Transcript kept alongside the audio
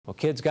Well,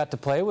 kids got to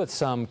play with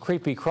some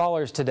creepy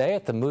crawlers today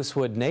at the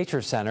Moosewood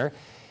Nature Center.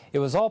 It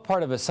was all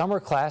part of a summer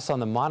class on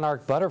the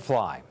Monarch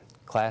butterfly.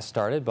 Class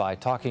started by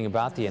talking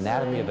about the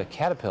anatomy of a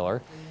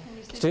caterpillar.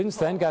 Students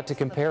then got to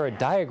compare a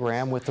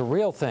diagram with the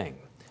real thing.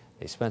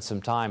 They spent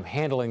some time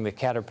handling the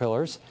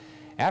caterpillars.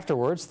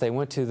 Afterwards, they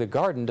went to the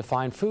garden to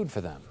find food for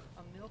them.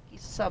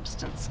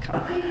 Substance.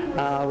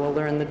 We'll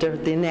learn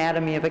the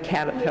anatomy of a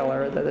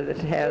caterpillar, that it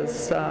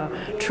has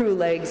true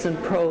legs and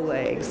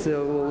prolegs.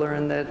 We'll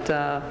learn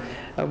that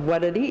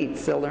what it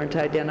eats. They'll learn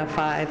to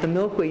identify the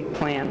milkweed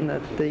plant, and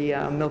that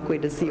the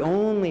milkweed is the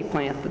only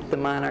plant that the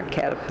monarch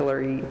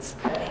caterpillar eats.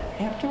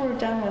 After we're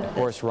done with the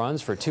course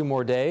runs for 2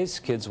 more days.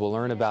 Kids will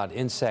learn about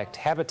insect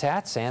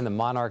habitats and the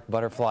monarch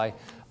butterfly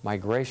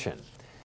migration.